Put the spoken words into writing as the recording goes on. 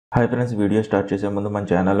Hi friends, video start చేసే ముందు మన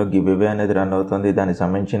ఛానల్లో గివ్వే అనేది రన్ అవుతుంది. దానికి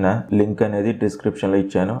సంబంధించిన లింక్ అనేది డిస్క్రిప్షన్లో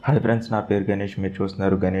ఇచ్చాను. హాయ్ ఫ్రెండ్స్, నా పేరు గణేష్. మీరు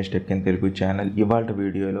చూస్తున్నారు Ganesh tech in Telugu channel. ఇవాళ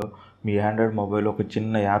వీడియోలో మీ ఆండ్రాయిడ్ మొబైల్ ఒక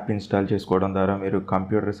చిన్న యాప్ ఇన్స్టాల్ చేసుకోవడం ద్వారా మీరు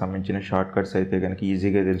కంప్యూటర్కి సంబంధించిన షార్ట్ కట్స్ అయితే కనుక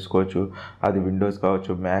ఈజీగా తెలుసుకోవచ్చు. అది విండోస్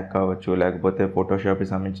కావచ్చు, మ్యాక్ కావచ్చు, లేకపోతే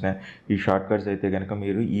ఫోటోషాప్కి సంబంధించిన ఈ షార్ట్ కట్స్ అయితే కనుక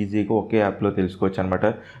మీరు ఈజీగా ఒకే యాప్లో తెలుసుకోవచ్చు అనమాట.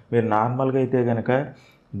 మీరు నార్మల్గా అయితే కనుక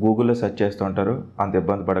గూగుల్లో సెర్చ్ చేస్తూ ఉంటారు, అంత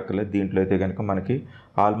ఇబ్బంది పడక్కర్లేదు. దీంట్లో అయితే కనుక మనకి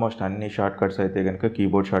ఆల్మోస్ట్ అన్ని షార్ట్ కట్స్ అయితే కనుక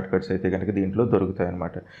కీబోర్డ్ షార్ట్ కట్స్ అయితే కనుక దీంట్లో దొరుకుతాయి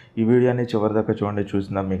అన్నమాట. ఈ వీడియోని చివరిదాకా చూడండి.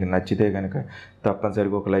 చూసినా మీకు నచ్చితే కనుక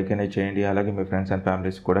తప్పనిసరిగా ఒక లైక్ అనేది చేయండి. అలాగే మీ ఫ్రెండ్స్ అండ్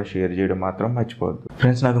ఫ్యామిలీస్ కూడా షేర్ చేయడం మాత్రం మర్చిపోవద్దు.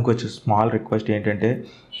 ఫ్రెండ్స్, నాకు ఇంకొంచెం స్మాల్ రిక్వెస్ట్ ఏంటంటే,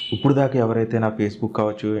 ఇప్పుడు దాకా ఎవరైతే నా ఫేస్బుక్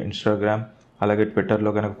కావచ్చు, ఇన్స్టాగ్రామ్ అలాగే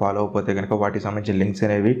ట్విట్టర్లో కనుక ఫాలో అవ్వకపోతే కనుక వాటికి సంబంధించిన లింక్స్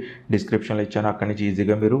అనేవి డిస్క్రిప్షన్లో ఇచ్చాను. అక్కడి నుంచి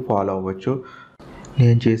ఈజీగా మీరు ఫాలో అవ్వచ్చు.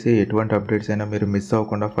 నేను చేసే ఎటువంటి అప్డేట్స్ అయినా మీరు మిస్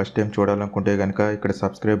అవ్వకుండా ఫస్ట్ టైం చూడాలనుకుంటే కనుక ఇక్కడ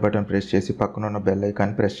సబ్స్క్రైబ్ బటన్ ప్రెస్ చేసి పక్కన ఉన్న బెల్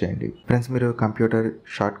ఐకాన్ ప్రెస్ చేయండి. ఫ్రెండ్స్, మీరు కంప్యూటర్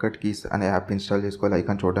షార్ట్ కట్ కీస్ అనే యాప్ ఇన్స్టాల్ చేసుకోవాలి.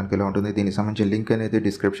 ఐకాన్ చూడడానికి ఇలా ఉంటుంది. దీనికి సంబంధించిన లింక్ అనేది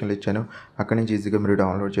డిస్క్రిప్షన్లో ఇచ్చాను. అక్కడి నుంచి ఈజీగా మీరు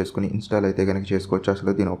డౌన్లోడ్ చేసుకుని ఇన్స్టాల్ అయితే కనుక చేసుకోవచ్చు.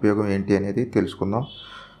 అసలు దీని ఉపయోగం ఏంటి అనేది తెలుసుకుందాం.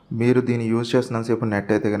 మీరు దీన్ని యూజ్ చేస్తున్నంతసేపు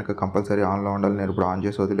నెట్ అయితే కనుక కంపల్సరీ ఆన్లో ఉండాలి. నేను ఇప్పుడు ఆన్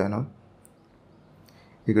చేసి వదిలాను.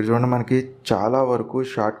 ఇక్కడ చూడండి, మనకి చాలా వరకు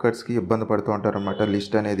షార్ట్ కట్స్కి ఇబ్బంది పడుతూ ఉంటారు అన్నమాట.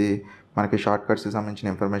 లిస్ట్ అనేది మనకి షార్ట్ కట్స్కి సంబంధించిన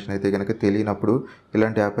ఇన్ఫర్మేషన్ అయితే కనుక తెలియనప్పుడు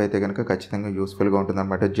ఇలాంటి యాప్ అయితే కనుక ఖచ్చితంగా యూస్ఫుల్గా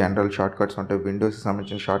ఉంటుందన్నమాట. జనరల్ షార్ట్ కట్స్ ఉంటాయి, విండోస్కి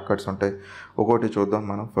సంబంధించిన షార్ట్ కట్స్ ఉంటాయి. ఒక్కొక్కటి చూద్దాం.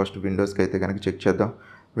 మనం ఫస్ట్ విండోస్కి అయితే కనుక చెక్ చేద్దాం.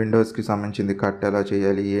 విండోస్కి సంబంధించింది కట్ ఎలా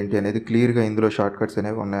చేయాలి ఏంటి అనేది క్లియర్గా ఇందులో షార్ట్ కట్స్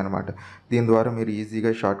అనేవి ఉన్నాయన్నమాట. దీని ద్వారా మీరు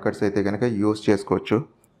ఈజీగా షార్ట్ కట్స్ అయితే కనుక యూస్ చేసుకోవచ్చు.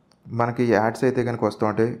 మనకి యాడ్స్ అయితే కనుక వస్తూ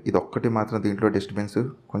ఉంటాయి. ఇది ఒక్కటి మాత్రం దీంట్లో డిస్టర్బెన్స్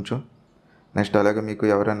కొంచెం. నెక్స్ట్ అలాగే మీకు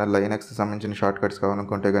ఎవరైనా లైనక్స్కి సంబంధించిన షార్ట్ కట్స్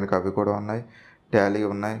కావాలనుకుంటే కనుక అవి కూడా ఉన్నాయి. టాలీ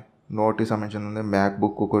ఉన్నాయి, నోట్కి సంబంధించిన ఉంది, మ్యాక్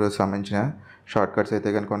బుక్ కూడా సంబంధించిన షార్ట్ కట్స్ అయితే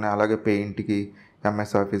కనుక ఉన్నాయి. అలాగే పెయింట్కి,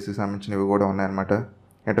 ఎంఎస్ ఆఫీస్కి సంబంధించినవి కూడా ఉన్నాయన్నమాట.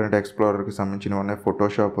 ఇంటర్నెట్ ఎక్స్ప్లోరర్కి సంబంధించినవి ఉన్నాయి,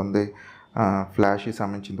 ఫోటోషాప్ ఉంది, ఫ్లాష్కి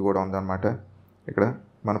సంబంధించింది కూడా ఉందన్నమాట. ఇక్కడ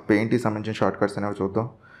మన పెయింట్కి సంబంధించిన షార్ట్ కట్స్ అనేవి చూద్దాం.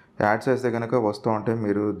 యాడ్స్ అయితే కనుక వస్తూ ఉంటే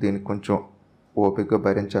మీరు దీనికి కొంచెం ఓపికగా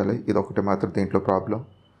భరించాలి. ఇది ఒకటి మాత్రం దీంట్లో ప్రాబ్లం.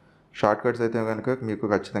 షార్ట్ కట్స్ అయితే కనుక మీకు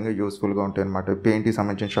ఖచ్చితంగా యూస్ఫుల్గా ఉంటాయి అన్నమాట. పెయింట్కి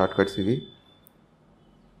సంబంధించిన షార్ట్ కట్స్ ఇవి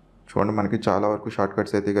చూడండి. మనకి చాలా వరకు షార్ట్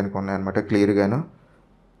కట్స్ అయితే కనుక ఉన్నాయన్నమాట క్లియర్గాను.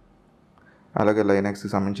 అలాగే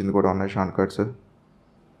లైనక్స్కి సంబంధించింది కూడా ఉన్నాయి షార్ట్ కట్స్.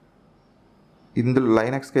 ఇందులో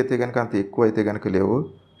లైనక్స్కి అయితే కనుక అంత ఎక్కువ అయితే కనుక లేవు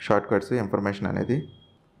షార్ట్ కట్స్ ఇన్ఫర్మేషన్ అనేది.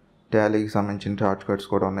 టాలీకి సంబంధించిన షార్ట్ కట్స్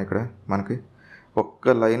కూడా ఉన్నాయి ఇక్కడ. మనకి ఒక్క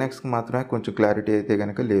లైనక్స్కి మాత్రమే కొంచెం క్లారిటీ అయితే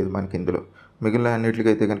కనుక లేదు మనకి ఇందులో. మిగిలిన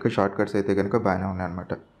అన్నింటికి అయితే కనుక షార్ట్ కట్స్ అయితే కనుక బాగానే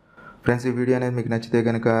ఉన్నాయన్నమాట. ఫ్రెండ్స్, ఈ వీడియో అనేది మీకు నచ్చితే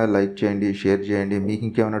కనుక లైక్ చేయండి, షేర్ చేయండి. మీకు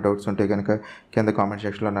ఇంకేమైనా డౌట్స్ ఉంటే కనుక కింద కామెంట్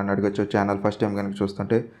సెక్షన్లో నన్ను అడగచ్చు. ఛానల్ ఫస్ట్ టైం కనుక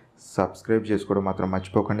చూస్తుంటే సబ్స్క్రైబ్ చేసుకోవడం మాత్రం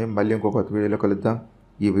మర్చిపోకండి. మళ్ళీ ఇంకో కొత్త వీడియోలో కలుద్దాం.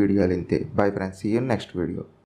 ఈ వీడియోలు ఇంతే. Bye friends, see you next video.